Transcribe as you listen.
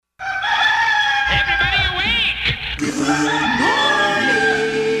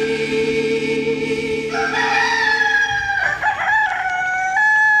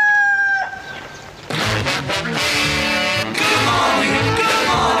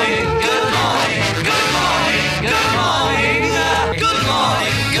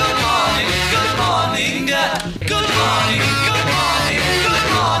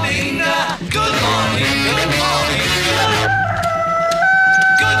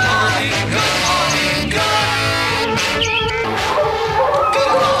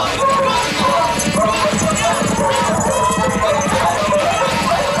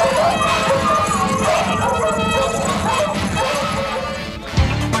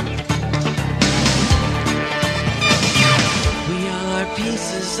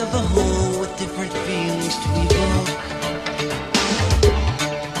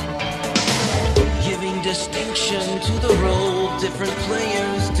Different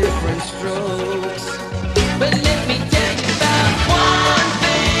players, different strokes. But let me tell you about one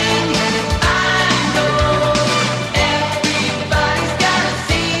thing I know. Everybody's got a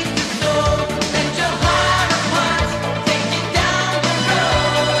seed to sow. Let your heart of hearts take you down the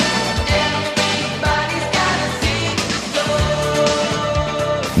road. Everybody's got a seed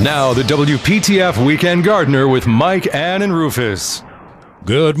to sow. Now the WPTF Weekend Gardener with Mike, Ann, and Rufus.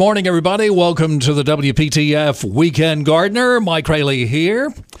 Good morning, everybody. Welcome to the WPTF Weekend Gardener. Mike Rayleigh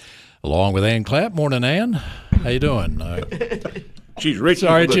here, along with Ann Clapp. Morning, Ann. How you doing? She's rich.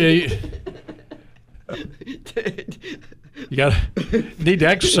 Sorry, you need to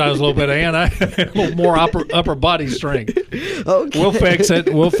exercise a little bit, Ann. A little more upper body strength. Okay. We'll fix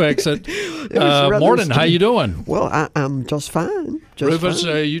it. Morning. How you doing? Well, I'm just fine. Rufus,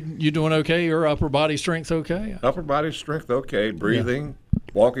 you doing okay? Your upper body strength okay? Upper body strength okay. Breathing,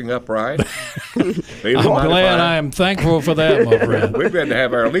 walking upright. I'm glad. I am thankful for that, my friend. We've got to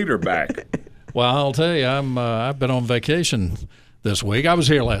have our leader back. Well, I'll tell you, I've been on vacation this week. I was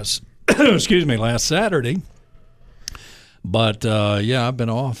here last Saturday. But, I've been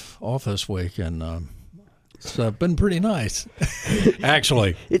off this week, and it's been pretty nice,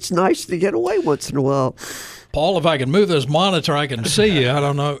 actually. It's nice to get away once in a while. Paul, if I can move this monitor, I can see you. I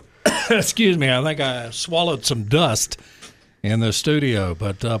don't know. Excuse me. I think I swallowed some dust in the studio.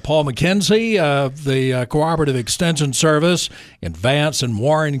 But Paul McKenzie of the Cooperative Extension Service in Vance and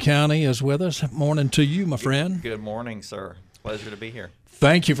Warren County is with us. Morning to you, my friend. Good morning, sir. Pleasure to be here.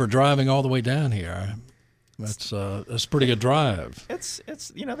 Thank you for driving all the way down here. That's a pretty good drive. It's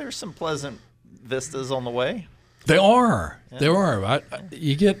there's some pleasant vistas on the way. There are. Yeah. There are. I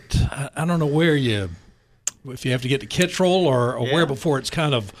don't know if you have to get to Kittrell or where before it's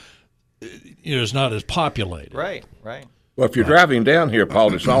kind of, it's not as populated. Right. Well, if you're driving down here,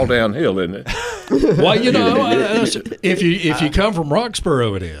 Paul, it's all downhill, isn't it? Well, if you come from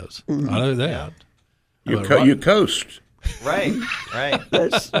Roxborough, it is. I know that. You coast. Right.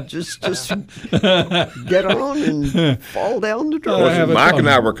 That's just get on and fall down the drive. Mike and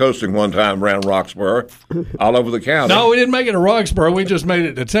I were coasting one time around Roxborough, all over the county. No, we didn't make it to Roxborough. We just made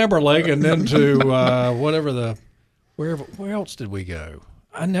it to Timberlake and then to where else did we go?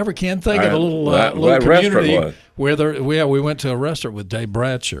 I never can think of a little community where we went to a restaurant with Dave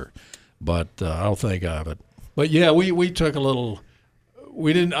Bratcher, but I'll think of it. But yeah, we took a little.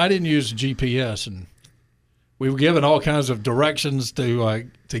 I didn't use GPS, and we were given all kinds of directions to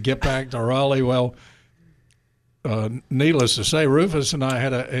get back to Raleigh. Well, needless to say, Rufus and I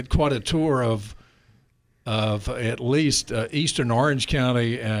had quite a tour of at least eastern Orange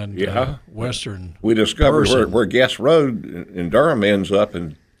County and western. We discovered where Guest Road in Durham ends up,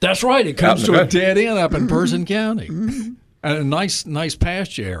 and that's right. It comes to a dead end up in Person County, and a nice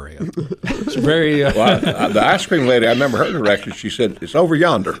pasture area. It's very. The ice cream lady, I remember her directions. She said it's over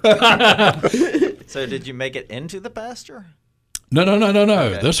yonder. So, did you make it into the pasture? No.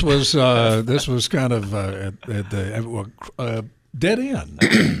 Okay. This was kind of at the dead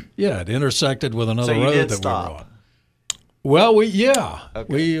end. Yeah, it intersected with another road that we were on. Well, we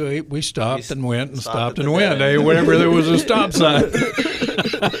stopped and went and stopped and went. Whenever there was a stop sign.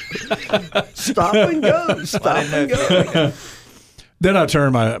 Stop and go. Stop and go. Then I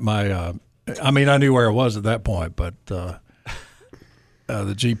turned my I knew where I was at that point, but the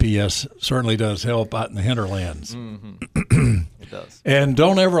GPS certainly does help out in the hinterlands. Mm-hmm. It does. And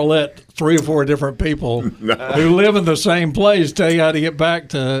don't ever let 3 or 4 different people who live in the same place tell you how to get back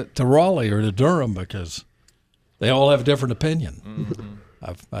to Raleigh or to Durham, because they all have a different opinion. Mm-hmm.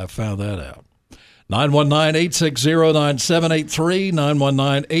 I've found that out. 919-860-9783,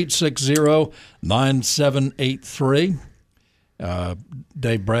 919-860-9783.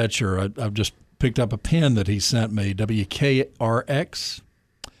 Dave Bratcher, I've just picked up a pen that he sent me, WKRX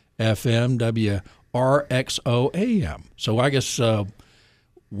FM, WRXO AM. So I guess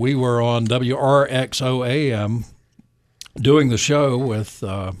we were on WRXO AM doing the show with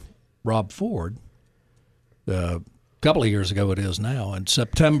Rob Ford a couple of years ago. It is now in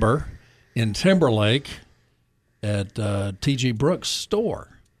September in Timberlake at T.G. Brooks'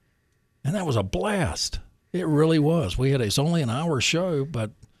 store, and that was a blast. It really was. It's only an hour show,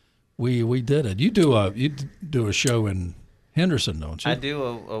 but we did it. You do a show in Henderson, don't you? I do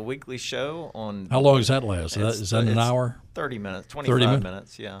a weekly show on. How long does that last? Is that an hour? 30 minutes, 25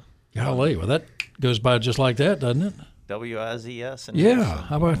 minutes, yeah. Golly, well, that goes by just like that, doesn't it? WIZS. And yeah,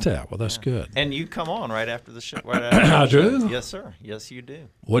 how about that? Well, that's good. And you come on right after the show. I do? Yes, sir. Yes, you do.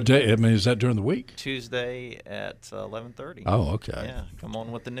 What day? I mean, is that during the week? Tuesday at 11:30. Oh, okay. Yeah, come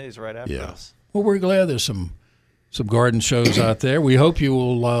on with the news right after us. Well, we're glad there's some garden shows out there. We hope you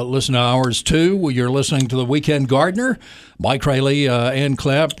will listen to ours, too. You're listening to The Weekend Gardener. Mike Rayleigh, Ann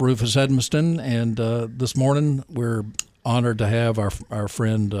Clapp, Rufus Edmiston, and this morning we're honored to have our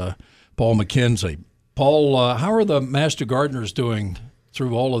friend Paul McKenzie. Paul, how are the master gardeners doing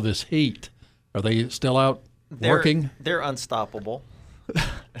through all of this heat? Are they still out working? They're unstoppable.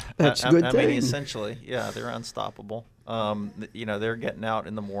 That's a good I thing. mean, essentially, yeah, they're unstoppable. They're getting out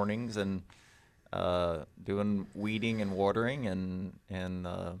in the mornings and doing weeding and watering and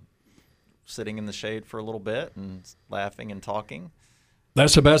sitting in the shade for a little bit and laughing and talking.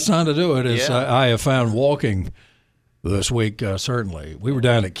 That's the best time to do it. Is Yeah. I have found walking this week, certainly. We were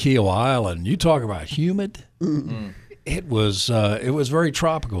down at Keel Island. You talk about humid. Mm-hmm. It was very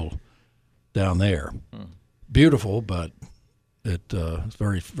tropical down there. Beautiful, but it's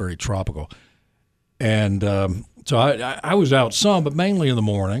very, very tropical. And so I was out some, but mainly in the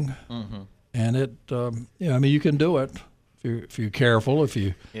morning. Mm-hmm. And you can do it if you're careful, if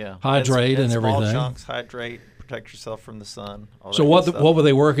you hydrate and everything. Small chunks, hydrate, protect yourself from the sun. So what were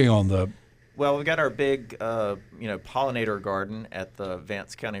they working on? Well, we got our big, pollinator garden at the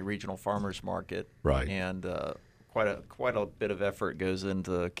Vance County Regional Farmers Market, right? And quite a bit of effort goes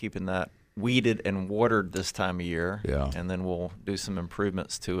into keeping that weeded and watered this time of year. Yeah, and then we'll do some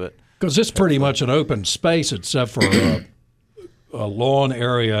improvements to it because it's pretty much an open space except for a lawn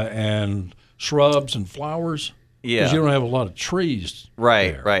area and shrubs and flowers. Yeah, because you don't have a lot of trees.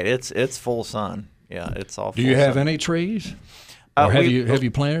 Right, there. right. It's full sun. Yeah, it's all. Do you have any trees? Or have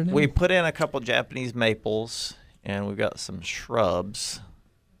you planted any? We put in a couple Japanese maples, and we've got some shrubs.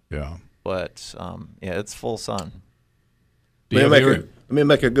 Yeah. But, it's full sun. Let me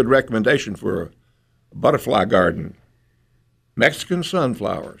make a good recommendation for a butterfly garden. Mexican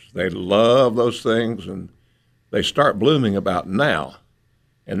sunflowers. They love those things, and they start blooming about now.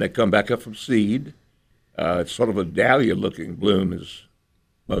 And they come back up from seed. It's sort of a dahlia-looking bloom, as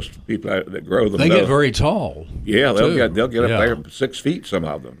most people that grow them They know. get very tall. Yeah, they'll get up there 6 feet, some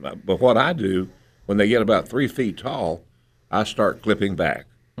of them. But what I do, when they get about 3 feet tall, I start clipping back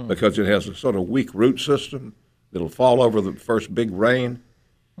because it has a sort of weak root system that'll fall over the first big rain.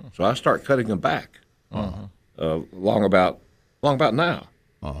 So I start cutting them back long about now.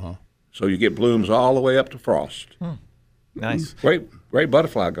 So you get blooms all the way up to frost. Nice. Great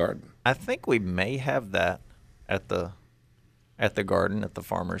butterfly garden. I think we may have that at the garden at the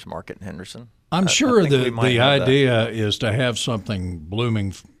farmers market in Henderson. I'm sure the idea is to have something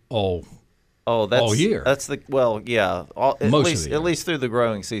blooming all year. That's at least through the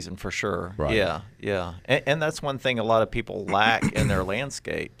growing season for sure. Right. Yeah. And that's one thing a lot of people lack in their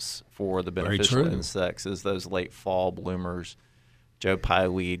landscapes for the beneficial insects is those late fall bloomers. Joe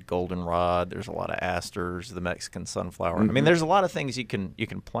Pyeweed, goldenrod. There's a lot of asters, the Mexican sunflower. Mm-hmm. I mean, there's a lot of things you can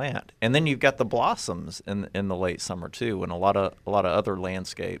plant, and then you've got the blossoms in the late summer too, and a lot of other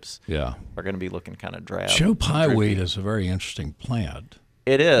landscapes. Yeah. Are going to be looking kind of drab. Joe Pyeweed is a very interesting plant.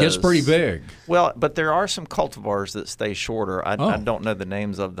 It is. It's pretty big. Well, but there are some cultivars that stay shorter. I don't know the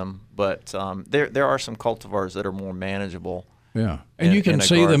names of them, but there are some cultivars that are more manageable. Yeah, and you can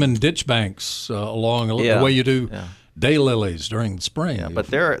see them in ditch banks along the way you do. Yeah. Daylilies during the spring. Yeah, but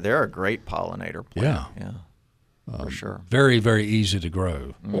they're a great pollinator plant. Yeah. For sure. Very, very easy to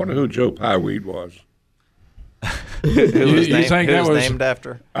grow. I wonder who Joe Pyeweed was. Who was named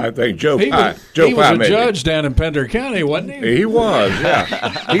after? I think Joe He Pye. Was a judge down in Pender County, wasn't he? He was, yeah.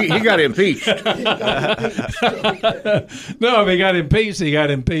 he got impeached. No, if he got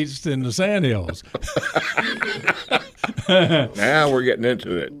impeached in the Sandhills. Now we're getting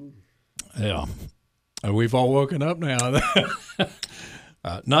into it. Yeah. We've all woken up now.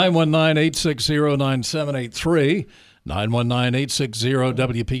 919-860-9783,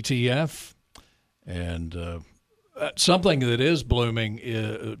 919-860-WPTF. And something that is blooming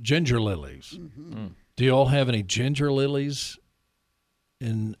is ginger lilies. Mm-hmm. Do you all have any ginger lilies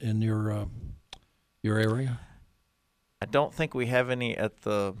in your your area? I don't think we have any at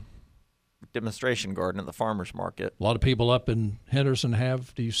the demonstration garden at the farmer's market. A lot of people up in Henderson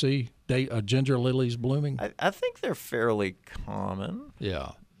have. Do you see ginger lilies blooming? I think they're fairly common.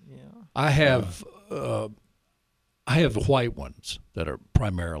 Yeah. Yeah. I have the white ones that are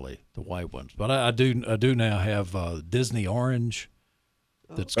primarily the white ones, but I do now have Disney orange.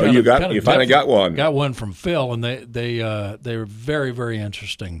 That's you finally got one. Got one from Phil, and they're very, very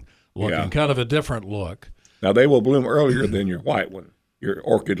interesting looking. Yeah. Kind of a different look. Now they will bloom earlier than your white one. Your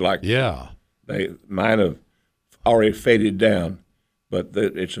orchid mine have already faded down, but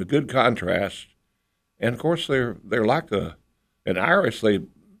it's a good contrast. And of course they're like an iris.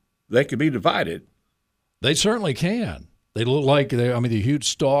 They can be divided. They certainly can. They look like the huge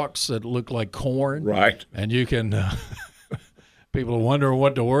stalks that look like corn. Right. And you can people wonder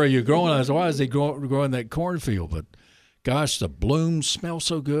where you're growing. I said, why is he growing that cornfield? But gosh, the blooms smell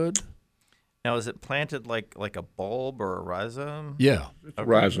so good. Now, is it planted like a bulb or a rhizome? Yeah, it's a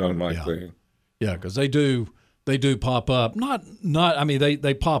rhizome-like thing. Yeah, because they do pop up. Not. I mean,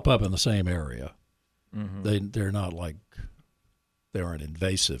 they pop up in the same area. Mm-hmm. They're not like they aren't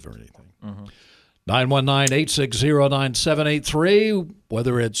invasive or anything. Mm-hmm. 919-860-9783.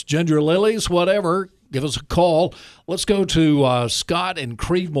 Whether it's ginger lilies, whatever, give us a call. Let's go to Scott in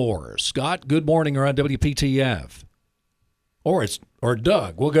Creedmoor. Scott, good morning. You're on WPTF. Or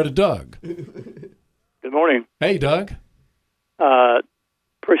Doug. We'll go to Doug. Good morning. Hey, Doug.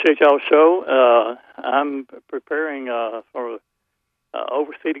 Appreciate y'all's show. I'm preparing for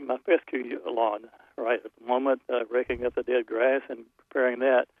overseeding my fescue lawn right at the moment, raking up the dead grass and preparing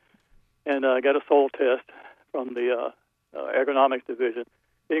that. And I got a soil test from the agronomics division,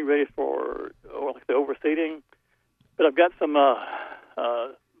 getting ready for the overseeding. But I've got some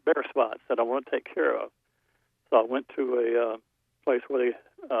bare spots that I want to take care of. So I went to a place where they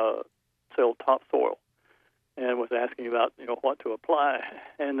sell topsoil and was asking about what to apply.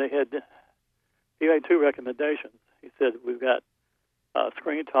 And he made two recommendations. He said we've got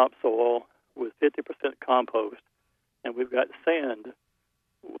screen topsoil with 50% compost, and we've got sand,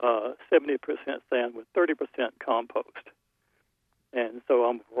 70% sand with 30% compost. And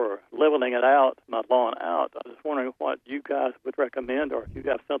so we're leveling it out, my lawn out. I was wondering what you guys would recommend, or if you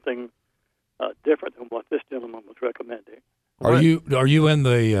have something different than what this gentleman was recommending. Are you in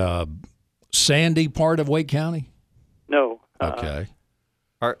the sandy part of Wake County? No. Okay.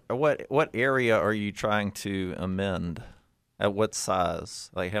 What area are you trying to amend? At what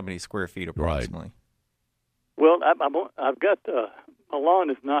size? Like how many square feet approximately? Right. Well, I've got my lawn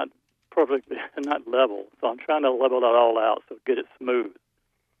is not perfectly not level, so I'm trying to level that all out so get it smooth.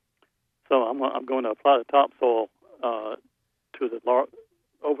 So I'm going to apply the topsoil to the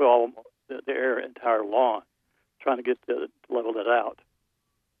overall the entire lawn, trying to get to level it out.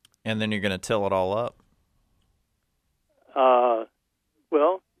 And then you're going to till it all up.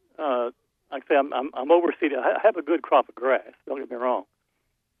 Like I say, I'm overseeding. I have a good crop of grass. Don't get me wrong,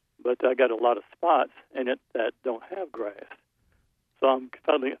 but I got a lot of spots in it that don't have grass. So I'm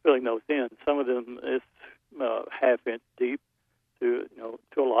filling those in. Some of them is half-inch deep to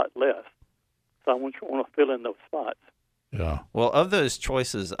a lot less. So I want to fill in those spots. Yeah. Well, of those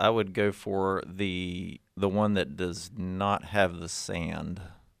choices, I would go for the one that does not have the sand.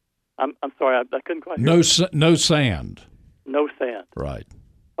 I'm sorry, I couldn't quite hear no you. Sand. No sand. Right.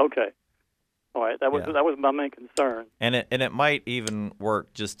 Okay. All right. That was my main concern. And it might even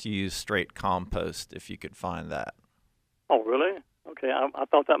work just to use straight compost if you could find that. Oh, really? Okay. I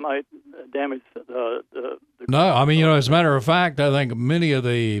thought that might damage the No, I mean, as a matter of fact, I think many of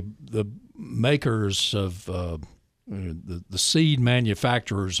the makers of the seed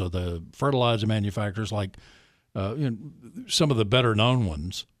manufacturers or the fertilizer manufacturers, like some of the better known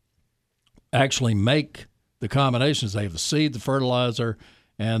ones, actually make the combinations. They have the seed, the fertilizer,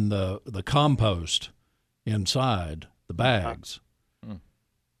 and the compost inside the bags.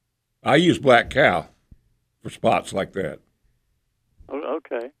 I use Black Cow for spots like that.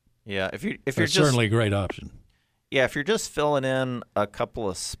 Okay. Yeah, if you're That's just certainly a great option. Yeah, if you're just filling in a couple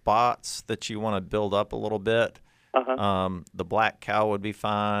of spots that you want to build up a little bit, the Black Cow would be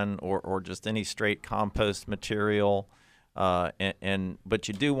fine, or just any straight compost material. But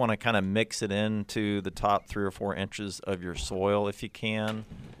you do want to kind of mix it into the top 3 or 4 inches of your soil if you can.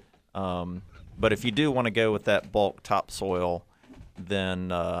 But if you do want to go with that bulk topsoil,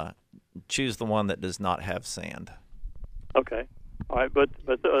 then choose the one that does not have sand. Okay. All right, but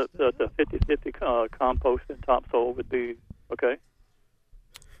the 50-50 compost and topsoil would be okay?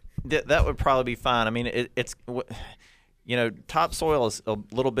 That would probably be fine. I mean, it's topsoil is a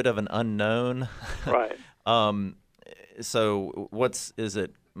little bit of an unknown. Right. So is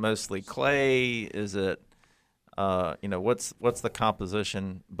it mostly clay? Is it what's the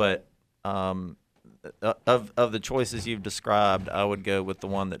composition? But of the choices you've described, I would go with the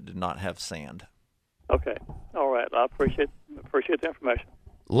one that did not have sand. Okay. All right. I appreciate the information.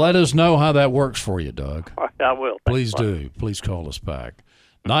 Let us know how that works for you, Doug. All right, I will. Please do. Please call us back.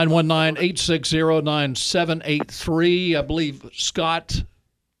 919-860-9783. I believe Scott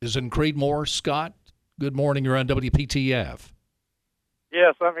is in Creedmoor. Scott, good morning. You're on WPTF.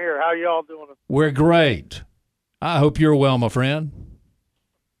 Yes, I'm here. How y'all doing? We're great. I hope you're well, my friend.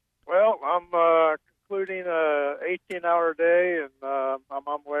 Well, I'm concluding a 18-hour day, and I'm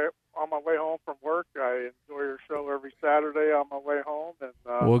on my way home from work. I enjoy your show every Saturday on my way home. And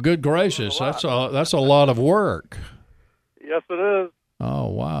well, good gracious, that's a lot of work. Yes, it is. Oh,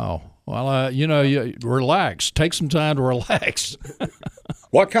 wow. Well, you relax. Take some time to relax.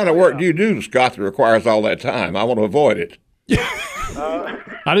 What kind of work do you do, Scott, that requires all that time? I want to avoid it.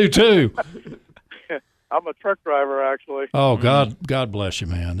 I do too. I'm a truck driver, actually. Oh, God bless you,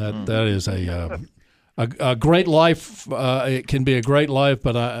 man. That is a great life. It can be a great life,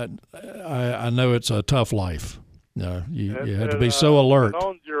 but I know it's a tough life. You have to be so alert. It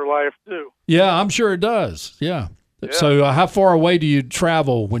owns your life too. Yeah, I'm sure it does. Yeah. So how far away do you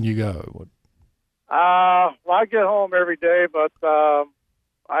travel when you go? Well, I get home every day, but I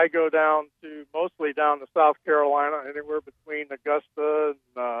go mostly down to South Carolina, anywhere between Augusta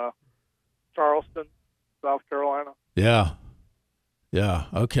and Charleston, South Carolina. Yeah.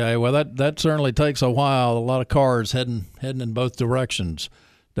 Okay. Well, that certainly takes a while. A lot of cars heading in both directions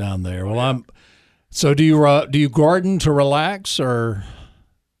down there. Well, So do you garden to relax or?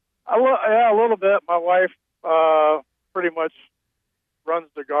 Yeah, a little bit. My wife pretty much runs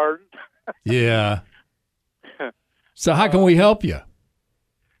the garden. Yeah. So how can we help you?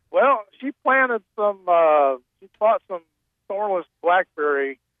 Well, she planted some. She bought some thornless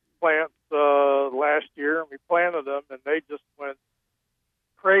blackberry plants last year, and we planted them, and they just went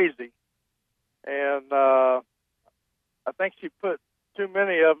crazy. And I think she put too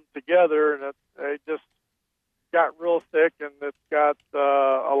many of them together, and they just got real thick, and it's got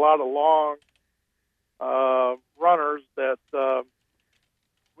a lot of long runners that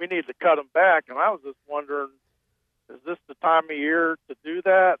we need to cut them back. And I was just wondering, is this the time of year to do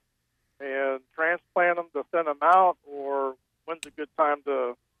that and transplant them to thin them out, or when's a good time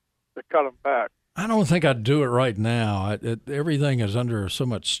to cut them back? I don't think I'd do it right now. Everything is under so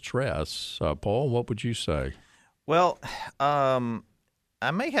much stress. Paul, what would you say? Well, I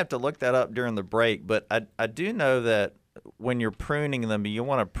may have to look that up during the break, but I do know that when you're pruning them, you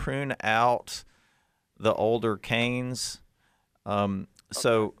want to prune out the older canes.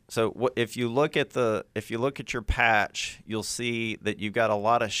 So if you look at your patch, you'll see that you've got a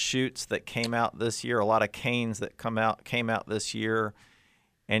lot of shoots that came out this year, a lot of canes that came out this year,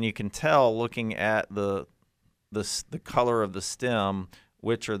 and you can tell looking at the color of the stem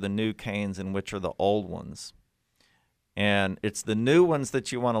which are the new canes and which are the old ones. And it's the new ones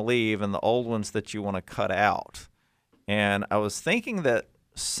that you want to leave and the old ones that you want to cut out. And I was thinking that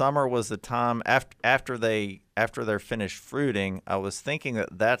summer was the time after they're finished fruiting. I was thinking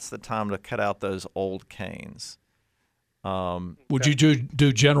that that's the time to cut out those old canes. Would you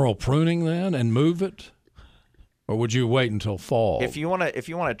do general pruning then and move it, or would you wait until fall? If you want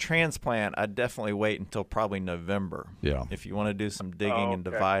to transplant, I'd definitely wait until probably November. Yeah. If you want to do some digging and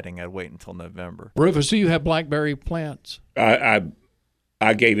dividing, I'd wait until November. Rufus, do you have blackberry plants? I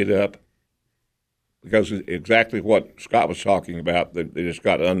gave it up because exactly what Scott was talking about. They just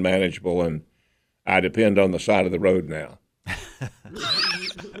got unmanageable, and I depend on the side of the road now.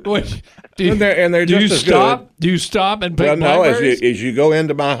 Wait, do you stop and pick blackberries? No, as you go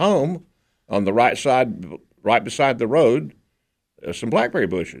into my home, on the right side, right beside the road, there's some blackberry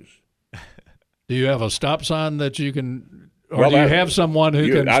bushes. Do you have a stop sign that you can, or do you have someone who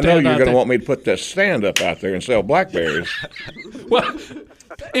can stand out there? I know you're going to want me to put this stand up out there and sell blackberries. Well,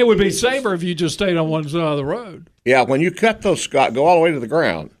 it would be safer if you just stayed on one side of the road. Yeah, when you cut those, Scott, go all the way to the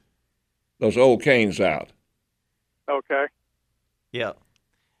ground. Those old canes out. Okay. Yeah.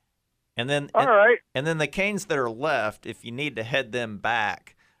 And then right. And then the canes that are left, if you need to head them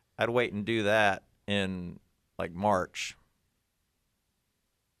back, I'd wait and do that in like March.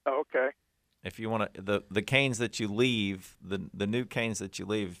 Okay. If you want to, the canes that you leave, the new canes that you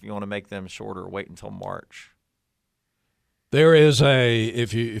leave, if you want to make them shorter, wait until March. There is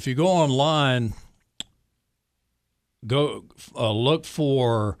if you go online, go look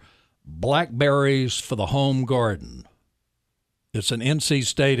for Blackberries for the Home Garden. It's an NC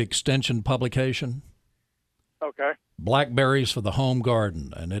State Extension publication. Okay. Blackberries for the Home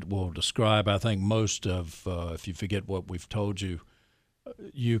Garden, and it will describe, I think, most of, if you forget what we've told you,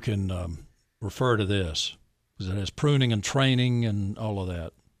 you can refer to this, because it has pruning and training and all of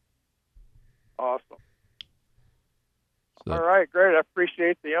that. Awesome. So, all right, great. I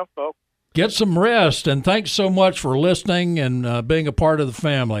appreciate the info. Get some rest, and thanks so much for listening and being a part of the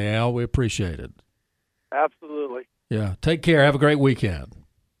family, Al. We appreciate it. Absolutely. Yeah. Take care. Have a great weekend.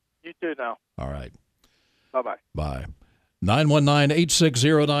 You too now. All right. Bye-bye. Bye.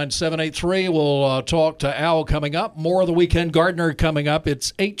 919-860-9783. We'll talk to Al coming up. More of the Weekend Gardener coming up.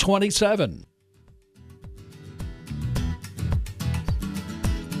 It's 8:27.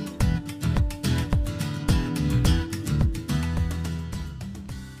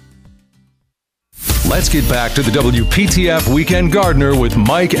 Let's get back to the WPTF Weekend Gardener with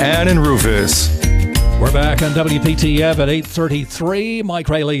Mike, Ann, and Rufus. We're back on WPTF at 8:33. Mike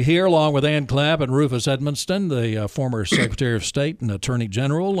Rayleigh here, along with Ann Clapp and Rufus Edmonston, the former Secretary of State and Attorney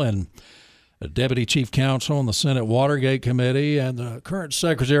General and Deputy Chief Counsel on the Senate Watergate Committee and the current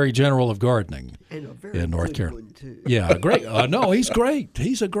Secretary General of Gardening in North Carolina. Yeah, great. No, he's great.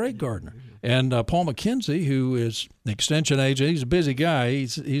 He's a great gardener. And Paul McKenzie, who is an extension agent, he's a busy guy.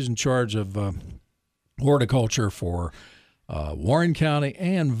 He's in charge of horticulture for Warren County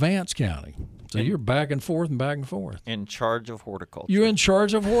and Vance County. So you're back and forth and back and forth. In charge of horticulture. You're in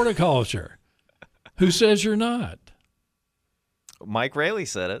charge of horticulture. Who says you're not? Mike Rayleigh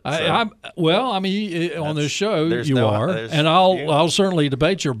said it. So. On this show you are, and I'll certainly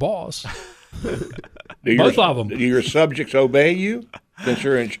debate your boss. Both of them. Do your subjects obey you since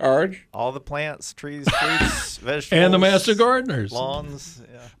you're in charge? All the plants, trees, fruits, vegetables, and the master gardeners, lawns.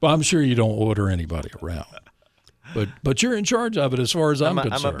 Yeah. Well, I'm sure you don't order anybody around. But you're in charge of it as far as I'm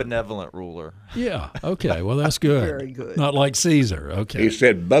concerned. I'm a benevolent ruler. Yeah. Okay. Well, that's good. Very good. Not like Caesar. Okay. He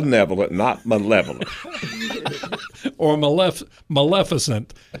said benevolent, not malevolent. Or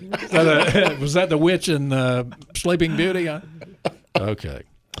maleficent. Was that the witch in Sleeping Beauty? Okay.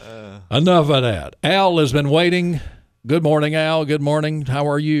 Enough of that. Al has been waiting. Good morning, Al. Good morning. How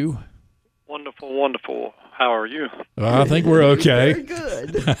are you? Wonderful, wonderful. How are you? I think we're okay. Very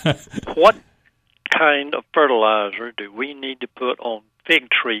good. What kind of fertilizer do we need to put on fig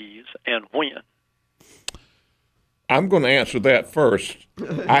trees and when? I'm going to answer that first.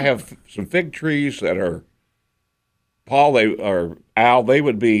 I have some fig trees that are, Paul, Al, they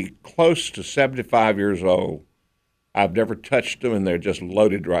would be close to 75 years old. I've never touched them, and they're just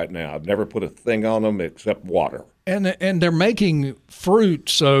loaded right now. I've never put a thing on them except water. And they're making fruit,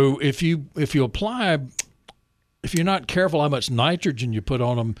 so if you apply, if you're not careful how much nitrogen you put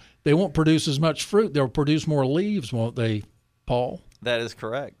on them, they won't produce as much fruit. They'll produce more leaves, won't they, Paul? That is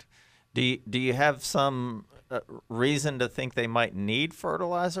correct. Do you have some reason to think they might need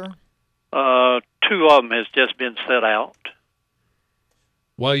fertilizer? 2 of them has just been set out.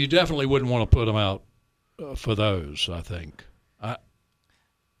 Well, you definitely wouldn't want to put them out for those, I think.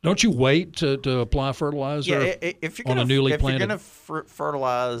 Don't you wait to apply fertilizer if you're on a newly planted? If you're going to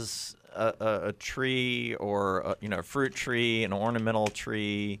fertilize a tree or a fruit tree, an ornamental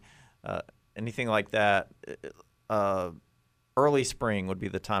tree, anything like that, early spring would be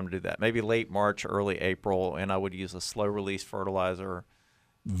the time to do that. Maybe late March, early April, and I would use a slow-release fertilizer.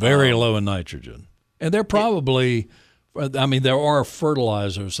 Very low in nitrogen. And they're probably, there are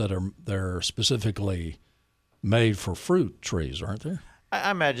fertilizers that are specifically made for fruit trees, aren't there?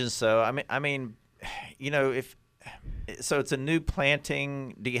 I imagine so. So it's a new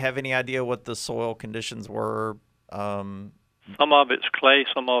planting. Do you have any idea what the soil conditions were? Some of it's clay,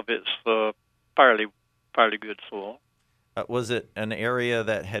 some of it's fairly good soil. Was it an area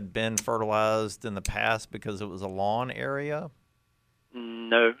that had been fertilized in the past because it was a lawn area?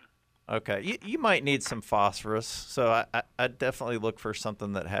 No. Okay. You might need some phosphorus, so I'd definitely look for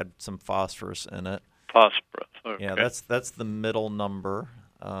something that had some phosphorus in it. Phosphorus. Okay. Yeah, that's the middle number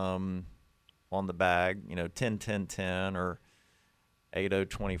on the bag. 10-10-10 or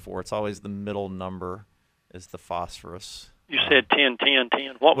 80-24. It's always the middle number is the phosphorus. You said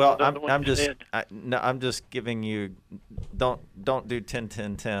 10-10-10. What was the other one you said? I'm just giving you. Don't do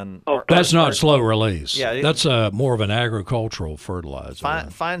 10-10-10. Oh, that's not slow release. Yeah, that's more of an agricultural fertilizer.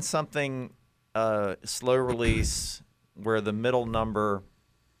 Find something slow release where the middle number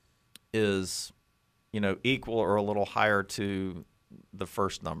is, equal or a little higher to the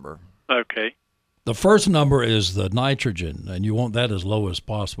first number. Okay. The first number is the nitrogen, and you want that as low as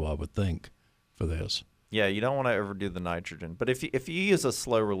possible, I would think, for this. Yeah, you don't want to overdo the nitrogen, but if you use a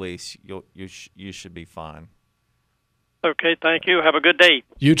slow release, you should be fine. Okay, thank you. Have a good day.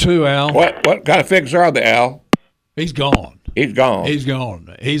 You too, Al. What kind of figs are they, Al? He's gone. He's gone. He's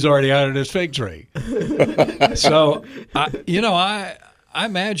gone. He's already out of his fig tree. So, I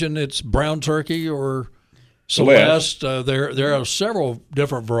imagine it's brown turkey or Celeste. There are several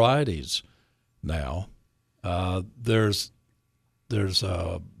different varieties now. There's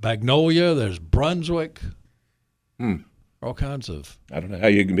Magnolia. There's Brunswick. All kinds of. I don't know how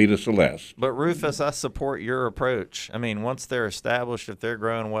you can beat a Celeste. But Rufus, I support your approach. I mean, once they're established, if they're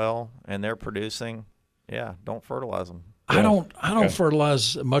growing well and they're producing, don't fertilize them. Yeah. I don't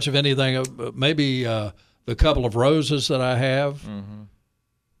fertilize much of anything. Maybe the couple of roses that I have. Mm-hmm.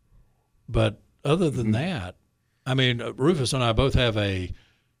 But other than that, I mean, Rufus and I both have a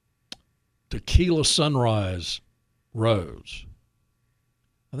Tequila Sunrise rose.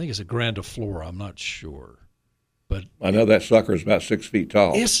 I think it's a grandiflora. I'm not sure. But I know that sucker is about 6 feet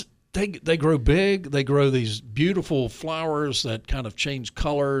tall. They grow big. They grow these beautiful flowers that kind of change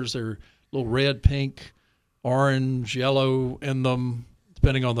colors. They're little red, pink, orange, yellow in them,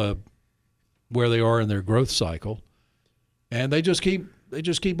 depending on where they are in their growth cycle. And they just keep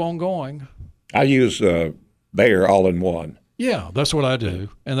on going. I use Bayer all-in-one. Yeah, that's what I do,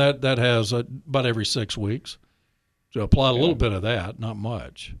 and that has about every 6 weeks. So apply a little bit of that, not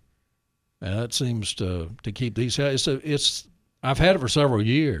much. And that seems to keep these. I've had it for several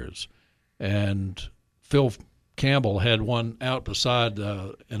years, and Phil Campbell had one out beside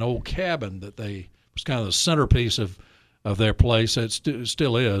an old cabin that was kind of the centerpiece of their place. It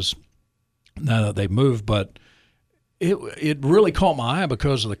still is now that they've moved, but it really caught my eye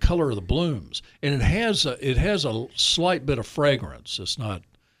because of the color of the blooms, and it has a slight bit of fragrance. It's not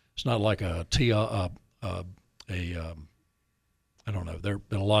like a I don't know. There have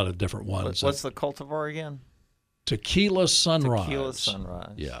been a lot of different ones. What's the cultivar again? Tequila Sunrise. Tequila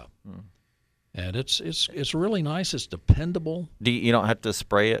Sunrise. Yeah. And it's really nice. It's dependable. You don't have to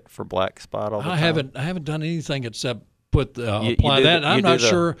spray it for black spot all the time? I haven't done anything except apply that. I'm not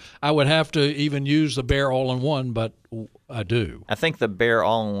sure I would have to even use the Bayer All-in-One, but I do. I think the Bayer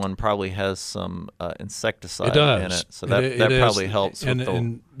All-in-One probably has some insecticide in it, so that probably helps.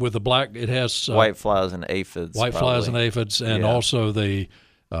 And with the black, it has whiteflies and aphids. Whiteflies and aphids, and also the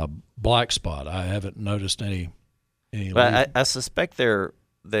black spot. I haven't noticed any. But I suspect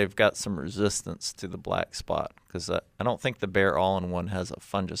they've got some resistance to the black spot because I don't think the Bayer All-in-One has a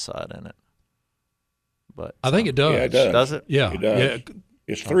fungicide in it. But I think it does. Yeah, it does. Does it? Yeah. It does. Yeah.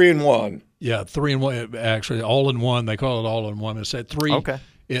 It's 3-in-1. Yeah, 3-in-1. Actually, all-in-one. They call it all-in-one. It's at 3. Okay.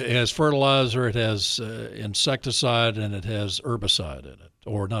 It has fertilizer. It has insecticide, and it has herbicide in it,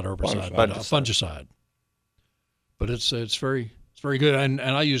 or not herbicide, but fungicide. But it's very good, and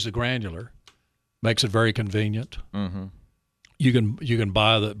I use the granular. Makes it very convenient. Mm-hmm. You can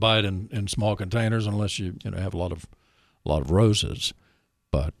buy it in small containers unless you have a lot of roses.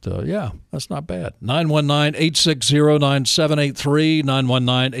 But, that's not bad. 919-860-9783,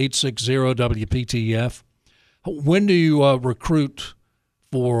 919-860-WPTF. When do you recruit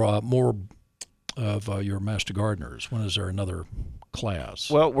for more of your Master Gardeners? When is there another class?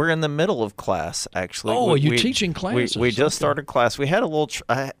 Well, we're in the middle of class, actually. Oh, are you teaching classes? We just started class. We had a little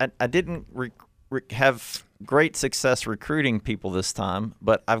I didn't have great success recruiting people this time,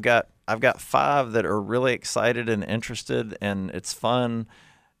 but I've got 5 that are really excited and interested, and it's fun,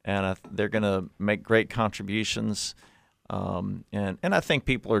 and they're going to make great contributions. And I think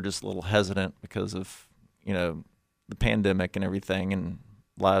people are just a little hesitant because of the pandemic and everything, and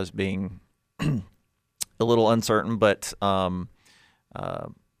lives being a little uncertain. But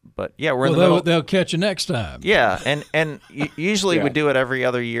yeah, we're in the middle. They'll catch you next time. Yeah, and usually we do it every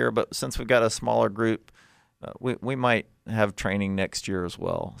other year, but since we've got a smaller group, we might have training next year as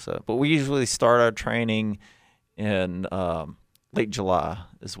well. But we usually start our training in late July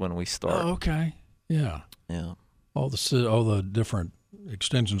is when we start. Oh, okay. Yeah. Yeah. All the different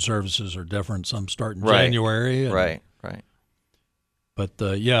extension services are different. Some start in January. Right. But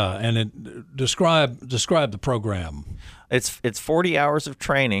and describe the program. It's 40 hours of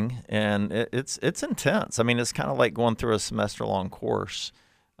training, and it's intense. I mean, it's kind of like going through a semester-long course,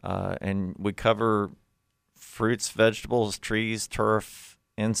 and we cover fruits, vegetables, trees, turf,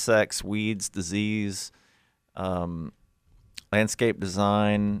 insects, weeds, disease, landscape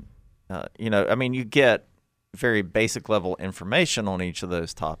design. You get very basic level information on each of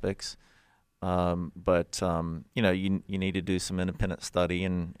those topics, but you need to do some independent study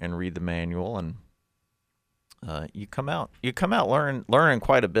and read the manual, and you come out learning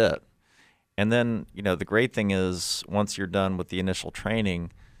quite a bit. And then the great thing is once you're done with the initial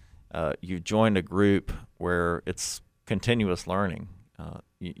training, you've joined a group where it's continuous learning.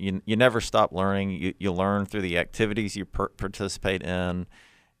 You never stop learning. You learn through the activities you participate in.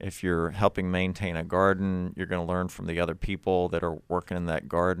 If you're helping maintain a garden, you're going to learn from the other people that are working in that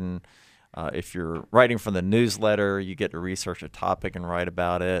garden. If you're writing for the newsletter, you get to research a topic and write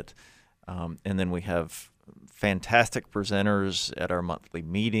about it. And then we have fantastic presenters at our monthly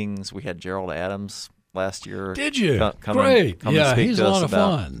meetings. We had Gerald Adams last year. Did you? Come Great. And yeah, speak he's to a us lot of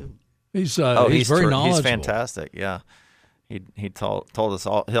about, fun. He's very knowledgeable. He's fantastic. Yeah, he told us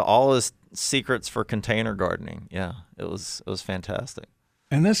all his secrets for container gardening. Yeah, it was fantastic.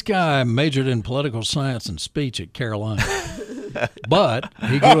 And this guy majored in political science and speech at Carolina, but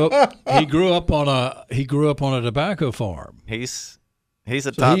he grew up on a tobacco farm. He's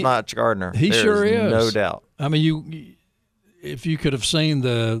a top-notch gardener. He sure is, no doubt. I mean, if you could have seen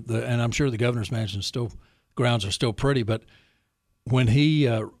the and I'm sure the governor's mansion grounds are still pretty, but when he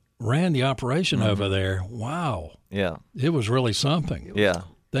ran the operation over there, wow, yeah, it was really something. Yeah,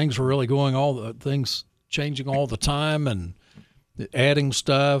 things were really things changing all the time and adding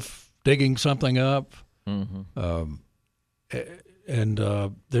stuff, digging something up. Mm-hmm.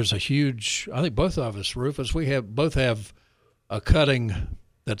 There's a huge, I think both of us, Rufus, both have a cutting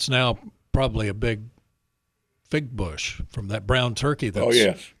that's now probably a big fig bush from that brown turkey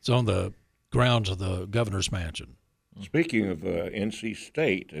it's on the grounds of the governor's mansion. Speaking of NC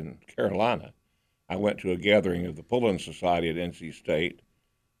State in Carolina, I went to a gathering of the Pullen Society at NC State.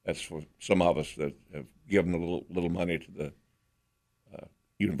 That's for some of us that have given a little money to the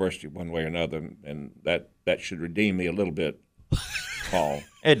university one way or another, and that should redeem me a little bit, Paul.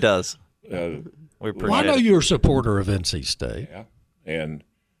 It does. I know you're a supporter of NC State. Yeah, and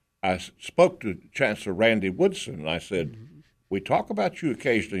I spoke to Chancellor Randy Woodson, and I said, we talk about you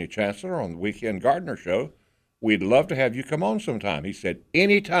occasionally, Chancellor, on the Weekend Gardener Show. We'd love to have you come on sometime. He said,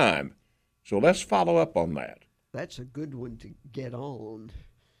 anytime. So let's follow up on that. That's a good one to get on.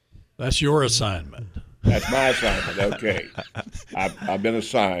 That's your assignment. That's my assignment. Okay, I've been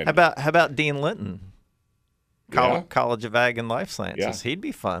assigned. How about Dean Linton, College of Ag and Life Sciences? Yeah. He'd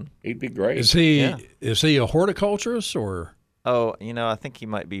be fun. He'd be great. Is he a horticulturist or? Oh, I think he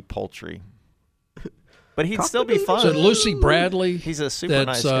might be poultry, but he'd still be fun. Is it Lucy Bradley? He's a super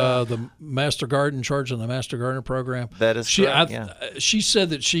nice guy. The Master Garden, in charge of the Master Gardener program. That is correct. She said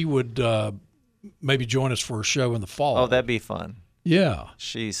that she would maybe join us for a show in the fall. Oh, that'd be fun. Yeah,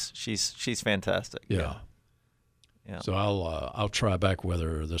 she's fantastic. Yeah. So I'll try back with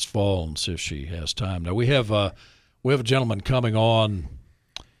her this fall and see if she has time. Now we have a gentleman coming on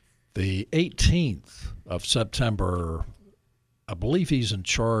the 18th of September. I believe he's in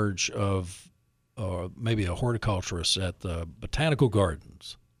charge of maybe a horticulturist at the Botanical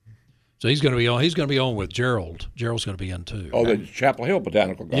Gardens. So he's going to be on. He's going to be on with Gerald. Gerald's going to be in too. Oh, the Chapel Hill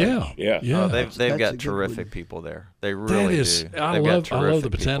Botanical Gardens. Yeah. Oh, they've got terrific people there. They really do. I love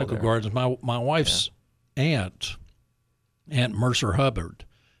the Botanical Gardens. My wife's aunt Mercer Hubbard,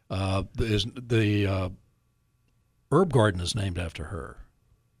 is the herb garden is named after her.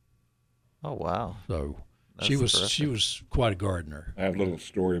 Oh wow! So she was quite a gardener. I have a little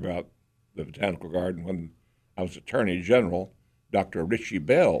story about the Botanical Garden. When I was Attorney General, Dr. Richie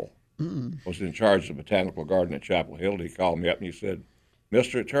Bell was in charge of the Botanical Garden at Chapel Hill. He called me up and he said,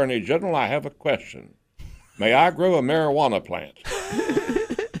 "Mr. Attorney General, I have a question. May I grow a marijuana plant?"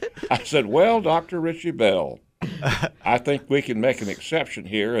 I said, "Well, Dr. Richie Bell, I think we can make an exception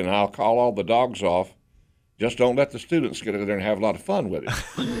here, and I'll call all the dogs off. Just don't let the students get in there and have a lot of fun with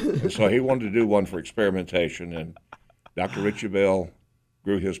it." And so he wanted to do one for experimentation, and Dr. Richie Bell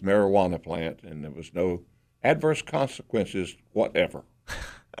grew his marijuana plant, and there was no adverse consequences whatever.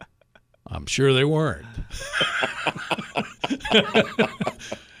 I'm sure they weren't.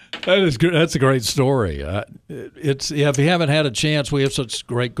 That is good. That's a great story. If you haven't had a chance, we have such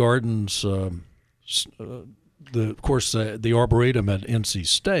great gardens. Of course, the Arboretum at NC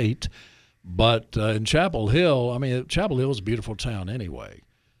State, but in Chapel Hill, Chapel Hill is a beautiful town anyway.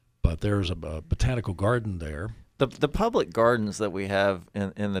 But there's a botanical garden there. The public gardens that we have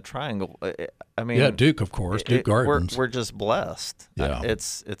in the Triangle, Duke, of course, Duke Gardens. We're just blessed. Yeah.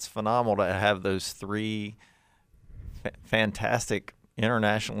 It's phenomenal to have those three fantastic,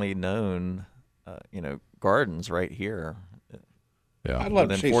 internationally known, gardens right here. Yeah, I'd love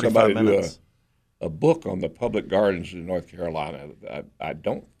to see somebody do a book on the public gardens in North Carolina. I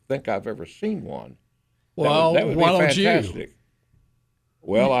don't think I've ever seen one. Well, that would why be don't fantastic. you?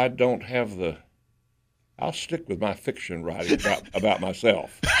 Well, I don't have the. I'll stick with my fiction writing about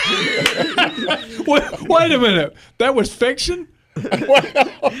myself. Wait a minute. That was fiction?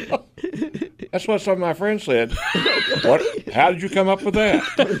 Well, that's what some of my friends said. How did you come up with that?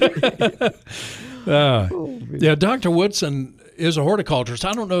 Dr. Woodson is a horticulturist.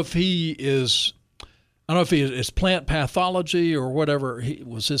 I don't know if he is plant pathology or whatever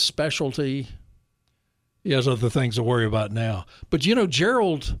was his specialty. He has other things to worry about now. But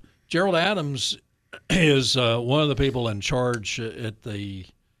Gerald Adams is one of the people in charge at the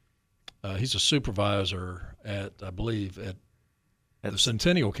He's a supervisor at, I believe, at the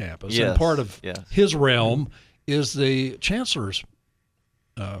Centennial campus. Yes, and part of his realm is the chancellor's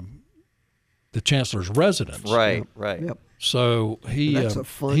residence. Right, right. Yep. So he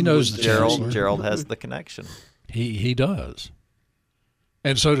he knows the chancellor. Gerald has the connection. He does,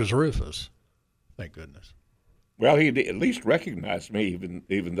 and so does Rufus. Thank goodness. Well, he at least recognized me,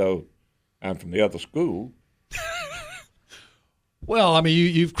 even though I'm from the other school. Well, I mean,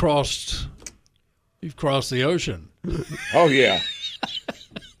 you've crossed the ocean. Oh yeah,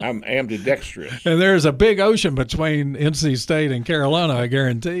 I'm ambidextrous. And there's a big ocean between NC State and Carolina, I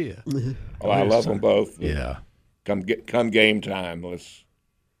guarantee you. Oh, I love them both. Yeah. Come game time. Let's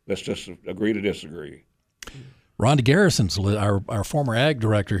just agree to disagree. Rhonda Garrison's our former ag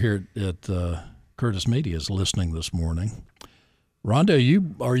director here at Curtis Media is listening this morning. Rhonda,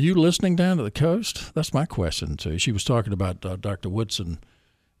 are you listening down to the coast? That's my question too. She was talking about Dr. Woodson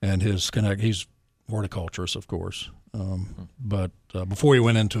and his connect. He's horticulturist, of course, but before he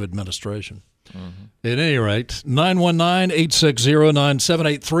went into administration. Mm-hmm. At any rate,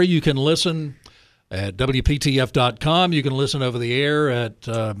 919-860-9783. You can listen at WPTF.com. You can listen over the air at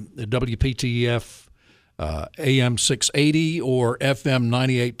WPTF AM 680 or FM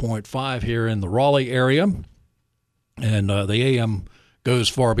 98.5 here in the Raleigh area. And the AM goes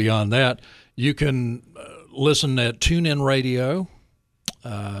far beyond that. You can listen at TuneIn Radio.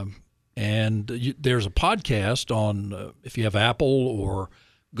 And there's a podcast on, if you have Apple or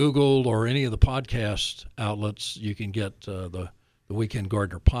Google or any of the podcast outlets, you can get the Weekend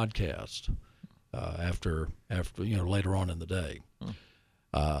Gardener podcast after later on in the day.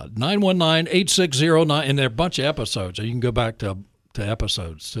 919-860-9, and there are a bunch of episodes. So you can go back to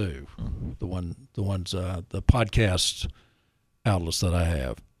episodes too. The podcast outlets that I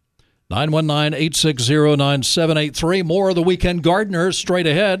have. 919-860-9783. More of the Weekend Gardener straight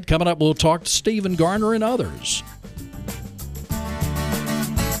ahead. Coming up, we'll talk to Stephen Garner and others.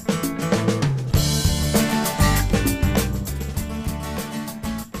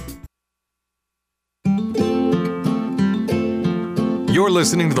 You're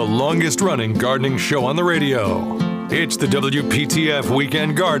listening to the longest-running gardening show on the radio. It's the WPTF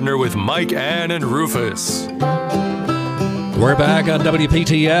Weekend Gardener with Mike, Ann, and Rufus. We're back on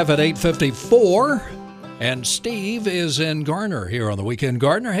WPTF at 8:54, and Steve is in Garner here on the Weekend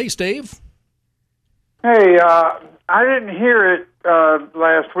Gardener. Hey, Steve. Hey, I didn't hear it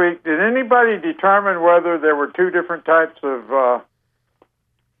last week. Did anybody determine whether there were two different types of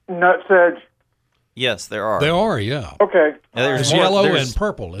nutsedge? Yes, there are. There are, yeah. Okay. There's yellow and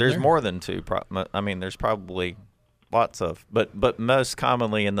purple. There's more than two. I mean, there's probably lots of, but most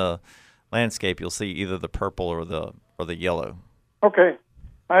commonly in the landscape, you'll see either the purple or the yellow. Okay.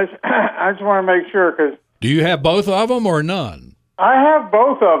 I just want to make sure because. Do you have both of them or none? I have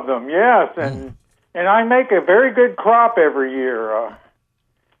both of them, yes, and I make a very good crop every year.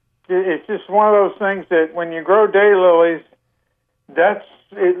 It's just one of those things that when you grow daylilies, that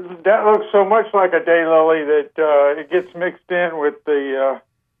looks so much like a daylily that it gets mixed in with the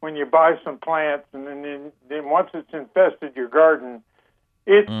when you buy some plants, and then once it's infested your garden,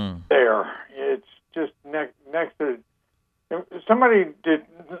 it's there. It's just next to. Somebody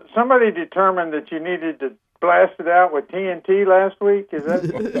determined that you needed to blast it out with TNT last week. Is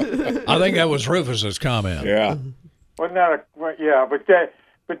that? I think that was Rufus's comment. Yeah. Wasn't that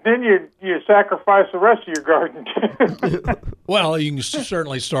but then you sacrifice the rest of your garden too. Well, you can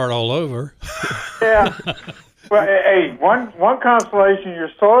certainly start all over. Yeah. Well, hey, one consolation, your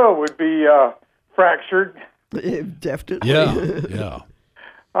soil would be fractured. Definitely. Yeah.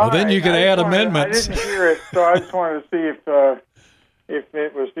 Well, then you can add amendments. I didn't hear it, so I just wanted to see if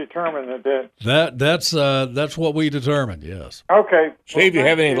it was determined that's what we determined. Yes. Okay. Steve, do you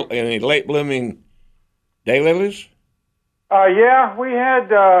have any late blooming daylilies? Yeah, we had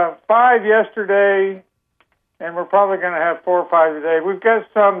 5 yesterday, and we're probably going to have 4 or 5 today. We've got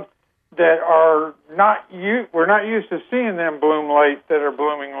some that are we're not used to seeing them bloom late that are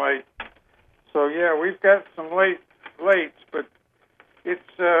blooming late. So yeah, we've got some lates, but it's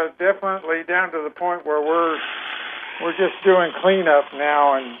definitely down to the point where we're just doing cleanup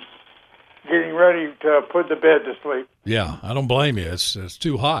now and getting ready to put the bed to sleep. Yeah, I don't blame you. It's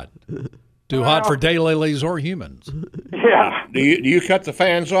too hot. Too hot for daylilies or humans. Yeah. Do you cut the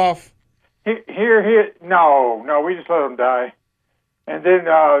fans off? Here. No, we just let them die. And then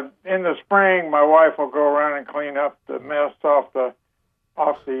in the spring, my wife will go around and clean up the mess off the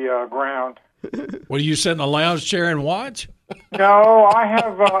ground. Well, do you sit in a lounge chair and watch? No, I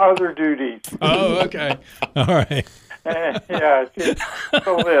have other duties. Oh, okay. All right. Yeah, it's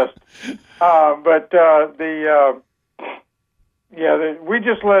a list. But Yeah, we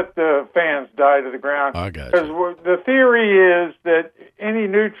just let the fans die to the ground. I got you. Because the theory is that any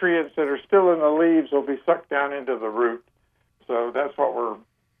nutrients that are still in the leaves will be sucked down into the root. So that's our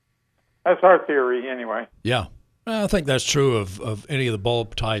theory anyway. Yeah. I think that's true of any of the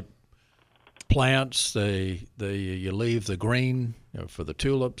bulb type plants. You leave the green, for the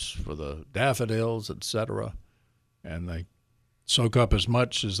tulips, for the daffodils, etc., and they soak up as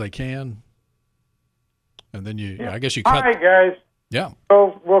much as they can. And then I guess you cut. All right, guys. Yeah.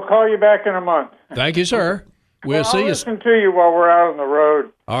 So we'll call you back in a month. Thank you, sir. We'll see you. I'll listen to you while we're out on the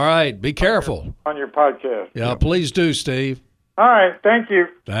road. All right. Be careful. On your podcast. Yeah, please do, Steve. All right. Thank you.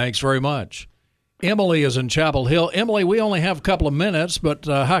 Thanks very much. Emily is in Chapel Hill. Emily, we only have a couple of minutes, but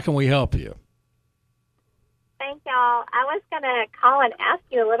how can we help you? Thank y'all. I was going to call and ask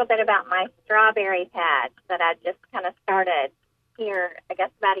you a little bit about my strawberry patch that I just kind of started here, I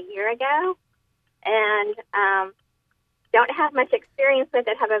guess, about a year ago. And don't have much experience with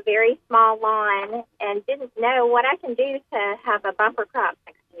it, have a very small lawn, and didn't know what I can do to have a bumper crop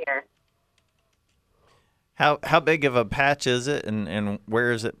next year. How big of a patch is it, and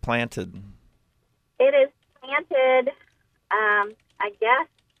where is it planted? It is planted, I guess,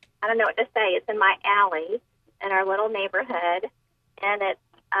 I don't know what to say. It's in my alley in our little neighborhood, and it's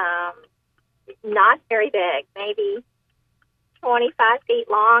not very big, maybe 25 feet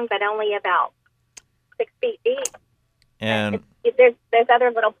long, but only about 6 feet deep. And there's other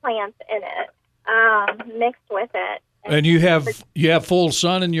little plants in it mixed with it. And you have full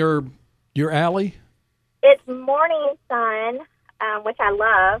sun in your alley? It's morning sun, which I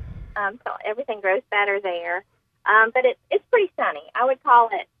love, so everything grows better there. But it's pretty sunny. I would call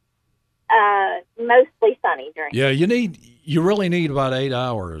it mostly sunny during. Yeah, you really need about 8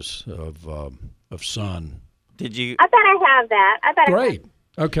 hours of sun. Did you? I bet I have that. Great.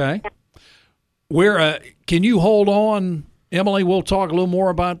 Okay. Can you hold on, Emily? We'll talk a little more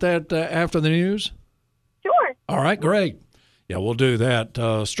about that after the news. Sure. All right, great. Yeah, we'll do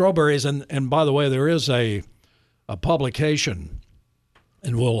that. Strawberries, and by the way, there is a publication,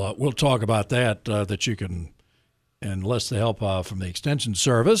 and we'll talk about that that you can enlist the help from the Extension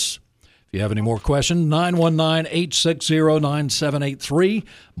Service. If you have any more questions, 919-860-9783.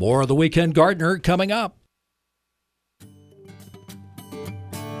 More of the Weekend Gardener coming up.